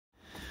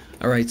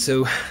All right,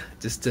 so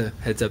just a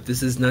heads up,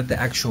 this is not the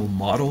actual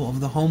model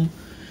of the home,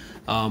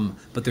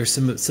 but there's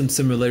some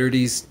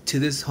similarities to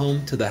this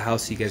home, to the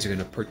house you guys are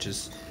gonna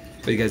purchase,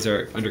 but you guys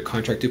are under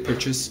contract to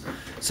purchase.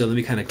 So let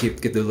me kind of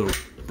give the little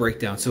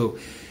breakdown. So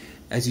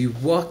as you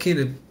walk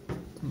in,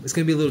 it's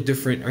gonna be a little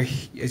different.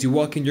 As you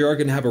walk in, you are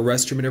gonna have a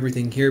restroom and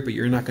everything here, but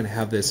you're not gonna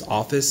have this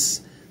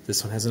office.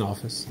 This one has an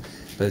office,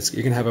 but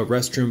you're gonna have a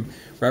restroom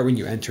right when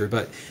you enter.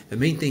 But the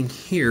main thing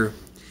here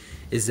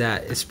is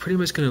that it's pretty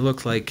much gonna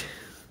look like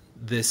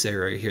this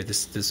area here,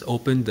 this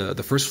open, the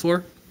first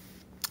floor,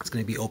 it's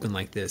going to be open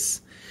like this.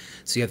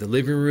 So you have the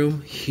living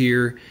room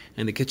here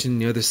and the kitchen on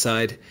the other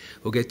side.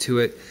 We'll get to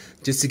it.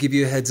 Just to give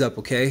you a heads up,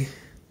 okay?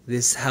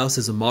 This house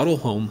is a model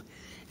home,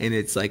 and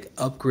it's like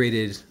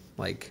upgraded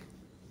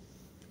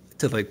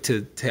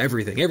to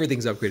everything.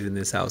 Everything's upgraded in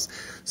this house.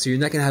 So you're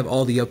not going to have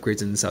all the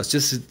upgrades in this house.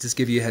 Just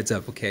give you a heads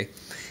up, okay?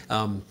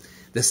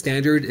 The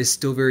standard is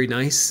still very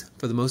nice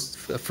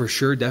for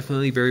sure,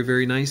 definitely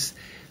very nice.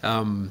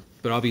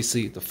 But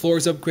obviously the floor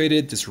is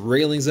upgraded, this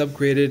railing's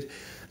upgraded,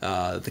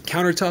 the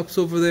countertops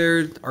over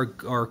there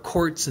are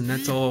quartz, and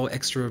that's all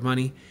extra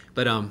money.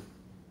 But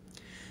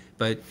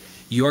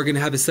you are going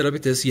to have it set up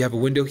like this. You have a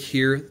window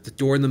here, the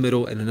door in the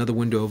middle, and another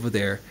window over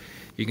there.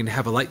 You're going to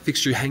have a light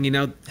fixture hanging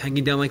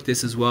down like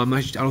this as well.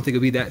 I don't think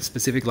it'll be that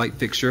specific light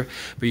fixture,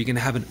 but you're going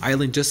to have an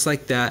island just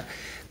like that.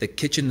 The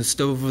kitchen, the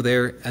stove over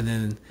there, and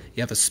then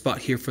you have a spot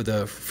here for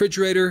the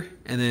refrigerator,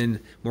 and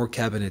then more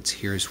cabinets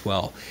here as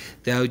well.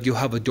 Now you'll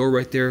have a door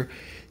right there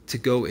to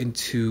go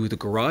into the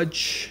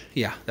garage.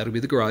 Yeah, that'll be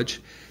the garage.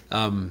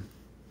 And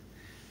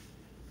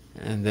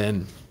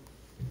then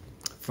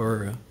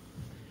for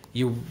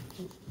you,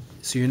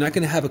 so you're not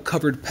going to have a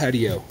covered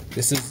patio.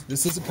 This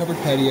is a covered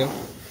patio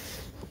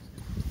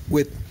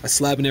with a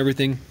slab and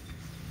everything.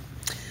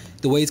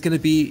 The way it's going to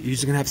be, you're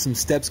just going to have some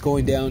steps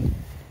going down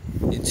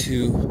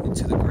into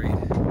the grade.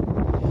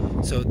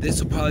 So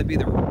this will probably be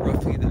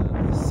roughly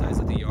the size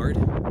of the yard.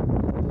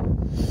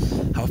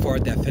 How far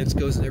that fence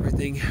goes and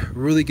everything.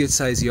 Really good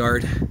size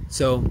yard.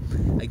 So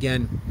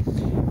again,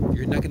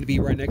 you're not going to be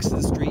right next to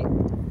the street.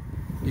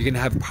 You're going to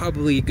have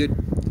probably a good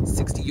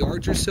 60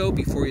 yards or so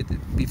before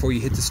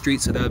you hit the street.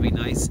 So that would be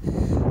nice.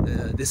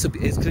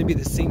 It's going to be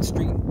the same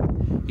street.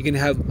 You're going to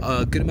have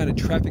a good amount of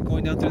traffic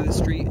going down through the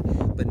street,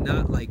 but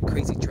not like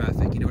crazy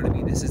traffic. You know what I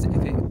mean?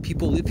 If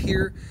people live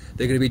here,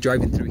 they're going to be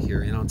driving through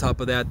here. And on top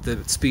of that,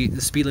 the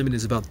speed limit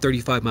is about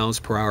 35 miles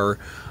per hour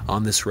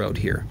on this road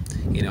here.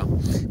 You know,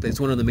 but it's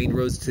one of the main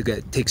roads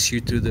takes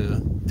you through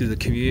the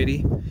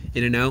community,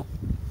 in and out.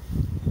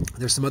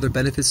 There's some other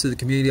benefits to the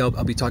community.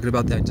 I'll be talking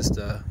about that just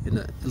a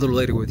little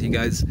later with you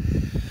guys.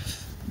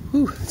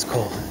 Whew, it's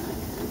cold.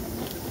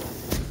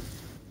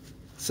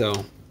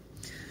 So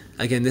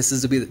again, this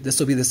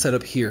will be the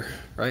setup here,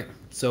 right?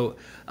 So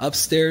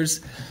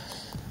upstairs,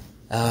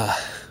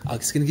 I'm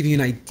just gonna give you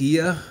an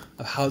idea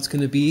of how it's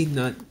gonna be,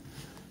 but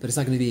it's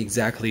not gonna be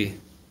exactly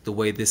the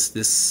way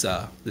this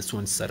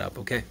one's set up,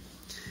 okay?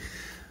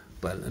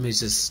 But let me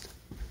just,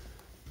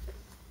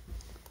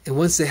 and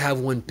once they have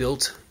one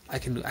built, I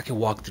can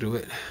walk through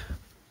it.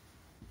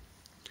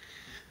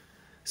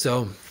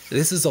 So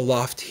this is a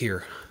loft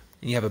here.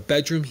 And you have a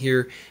bedroom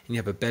here, and you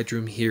have a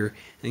bedroom here,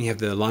 and you have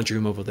the laundry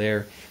room over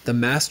there. The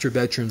master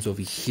bedroom's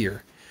over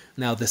here.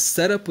 Now the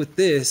setup with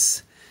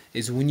this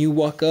is when you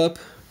walk up,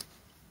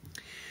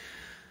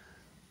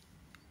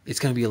 it's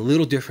going to be a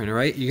little different, all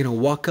right? You're going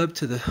to walk up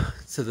to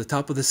the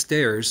top of the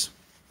stairs,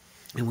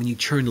 and when you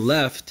turn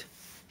left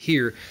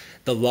here,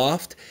 the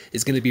loft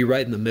is going to be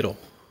right in the middle,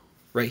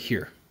 right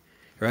here.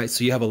 All right,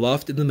 so you have a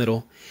loft in the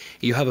middle,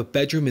 you have a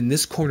bedroom in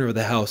this corner of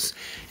the house,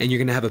 and you're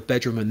going to have a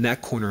bedroom in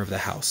that corner of the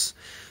house.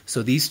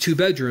 So these two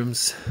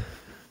bedrooms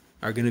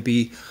are going to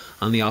be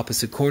on the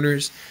opposite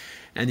corners,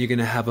 and you're going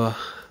to have a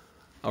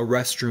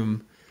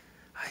restroom.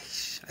 I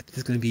think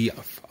it's going to be,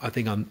 I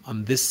think,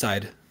 on this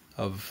side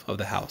of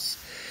the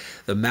house.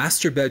 The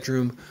master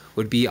bedroom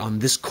would be on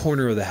this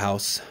corner of the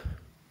house.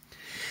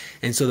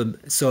 And so I'm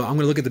going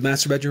to look at the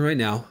master bedroom right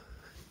now.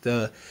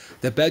 The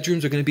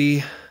bedrooms are going to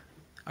be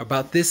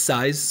about this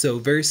size, so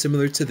very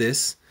similar to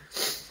this,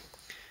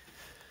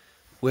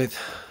 with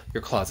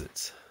your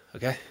closets,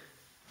 okay?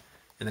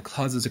 And the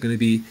closets are going to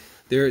be,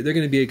 they're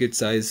going to be a good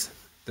size.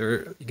 You're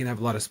going to have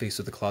a lot of space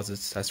with the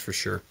closets, that's for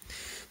sure.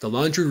 The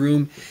laundry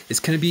room is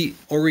going to be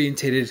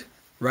orientated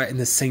right in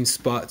the same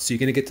spot. So you're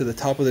going to get to the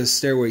top of the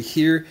stairway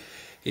here,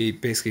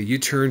 basically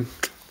U-turn,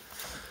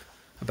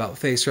 about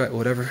face, right,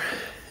 whatever,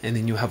 and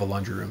then you'll have a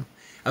laundry room.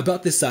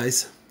 About this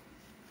size.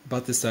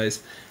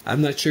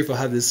 I'm not sure if I'll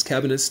have this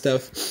cabinet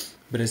stuff,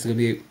 but it's going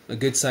to be a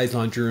good size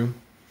laundry room,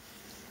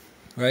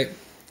 right?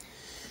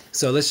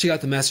 So let's check out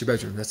the master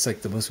bedroom. That's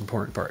like the most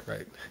important part,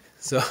 right?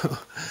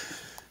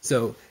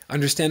 So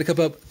understand a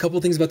couple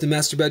things about the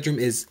master bedroom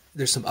is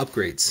there's some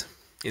upgrades,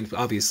 and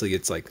obviously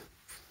it's like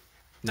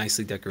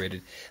nicely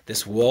decorated.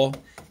 This wall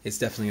is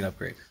definitely an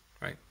upgrade,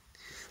 right?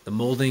 The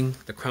molding,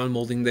 the crown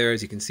molding there,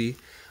 as you can see,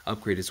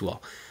 upgrade as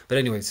well. But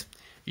anyways,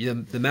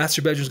 the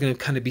master bedroom is going to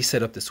kind of be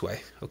set up this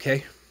way,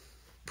 okay?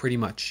 pretty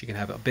much. You can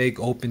have a big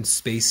open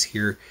space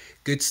here,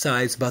 good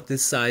size, about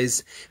this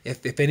size.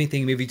 If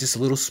anything, maybe just a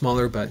little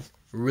smaller, but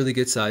really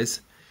good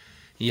size.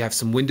 You have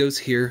some windows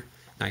here,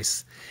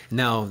 nice.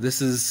 Now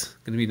this is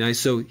going to be nice.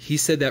 So he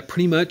said that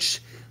pretty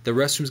much the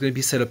restroom is going to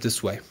be set up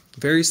this way,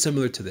 very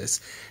similar to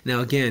this. Now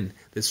again,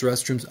 this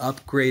restroom's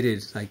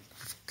upgraded like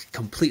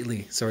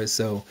completely. Sorry,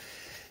 so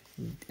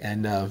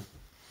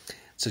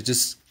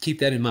just keep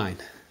that in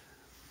mind.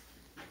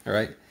 All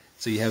right,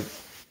 so you have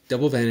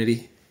double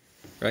vanity,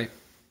 right?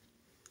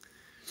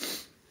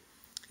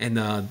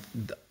 And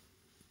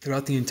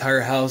throughout the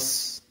entire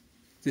house,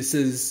 this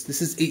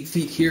is 8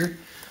 feet here,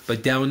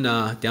 but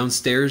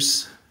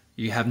downstairs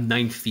you have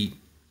 9 feet.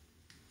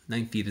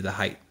 9 feet of the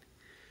height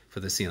for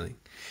the ceiling.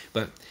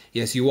 But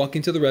yes, you walk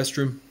into the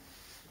restroom.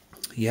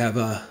 You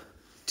have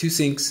 2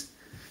 sinks.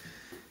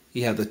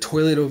 You have the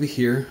toilet over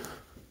here,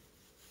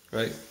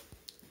 right?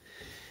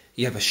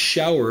 You have a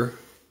shower,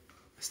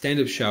 a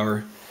stand-up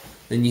shower.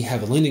 Then you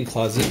have a linen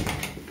closet.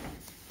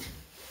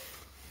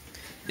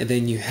 And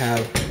then you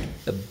have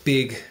a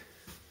big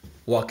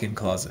walk-in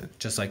closet,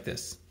 just like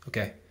this,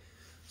 okay?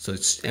 So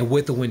and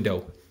with a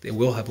window. It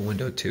will have a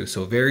window too,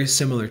 so very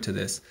similar to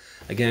this.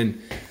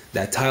 Again,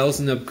 that tile's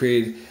an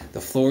upgrade,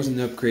 the floor's an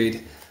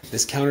upgrade,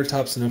 this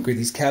countertop's an upgrade,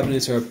 these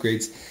cabinets are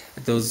upgrades.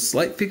 Those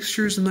light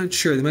fixtures, I'm not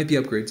sure, they might be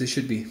upgrades, they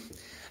should be.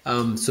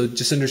 So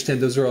just understand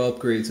those are all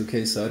upgrades,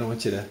 okay? So I don't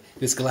want you to,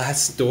 this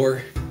glass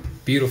door,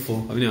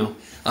 beautiful, I mean, no,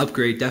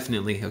 upgrade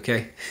definitely,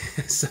 okay?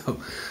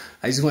 So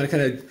I just want to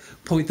kind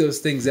of point those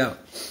things out.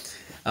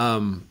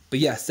 But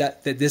yes,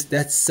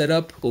 that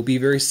setup will be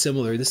very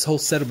similar. This whole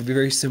setup will be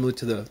very similar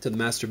to the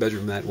master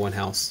bedroom in that one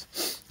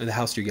house, or the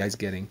house you guys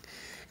getting.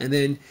 And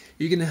then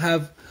you're gonna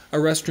have a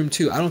restroom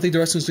too. I don't think the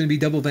restroom's gonna be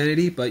double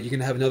vanity, but you're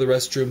gonna have another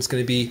restroom. It's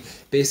gonna be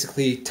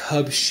basically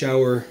tub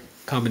shower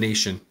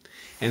combination.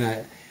 And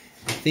I'm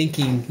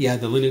thinking, yeah,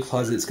 the linen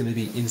closet is gonna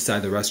be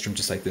inside the restroom,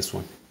 just like this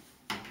one.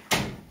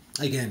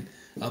 Again,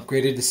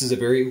 upgraded. This is a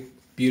very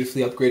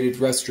beautifully upgraded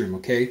restroom.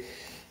 Okay,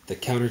 the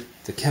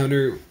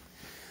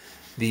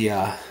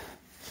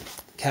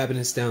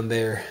cabinets down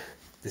there,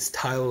 this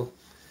tile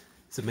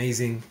is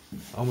amazing,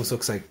 almost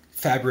looks like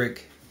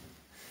fabric,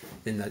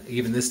 and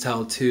even this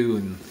tile too,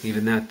 and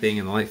even that thing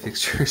and the light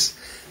fixtures.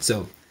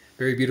 So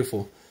very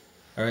beautiful.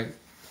 All right,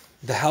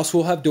 the house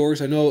will have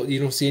doors. I know you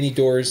don't see any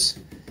doors,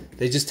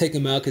 they just take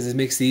them out because it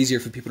makes it easier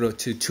for people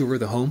to tour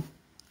the home.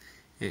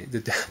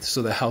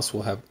 So the house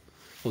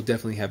will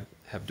definitely have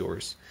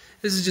doors.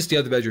 This is just the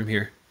other bedroom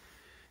here,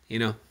 you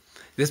know.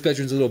 This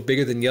bedroom's a little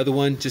bigger than the other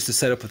one, just to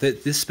set up with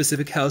it, this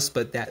specific house,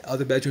 but that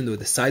other bedroom,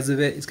 the size of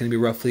it, is going to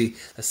be roughly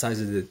the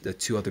size of the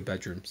 2 other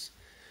bedrooms.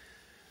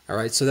 All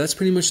right, so that's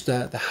pretty much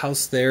the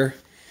house there.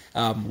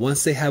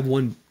 Once they have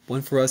one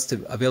for us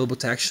available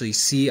to actually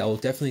see, I will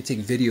definitely take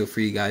video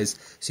for you guys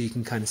so you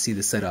can kind of see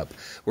the setup.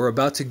 We're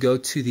about to go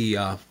to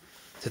the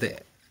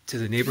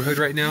neighborhood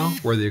right now,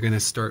 where they're going to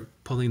start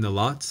pulling the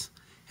lots,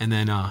 and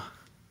then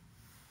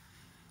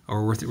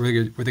or where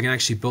they're going to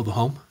actually build the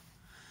home.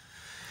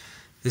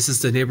 This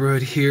is the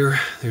neighborhood here.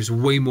 There's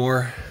way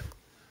more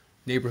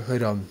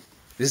neighborhood.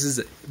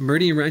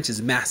 Meridian Ranch is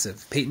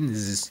massive. Peyton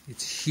it's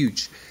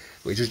huge.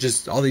 Which is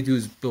just all they do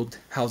is build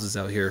houses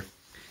out here,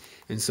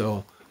 and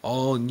so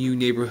all new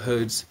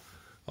neighborhoods,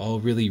 all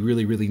really,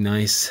 really, really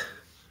nice.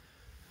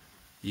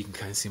 You can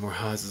kind of see more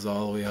houses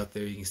all the way out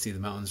there. You can see the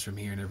mountains from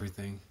here and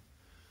everything.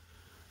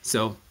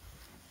 So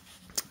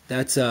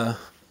that's right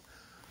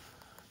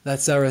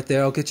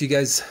there. I'll get you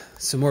guys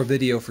some more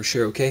video for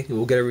sure. Okay,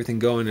 we'll get everything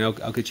going, and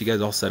I'll get you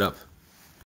guys all set up.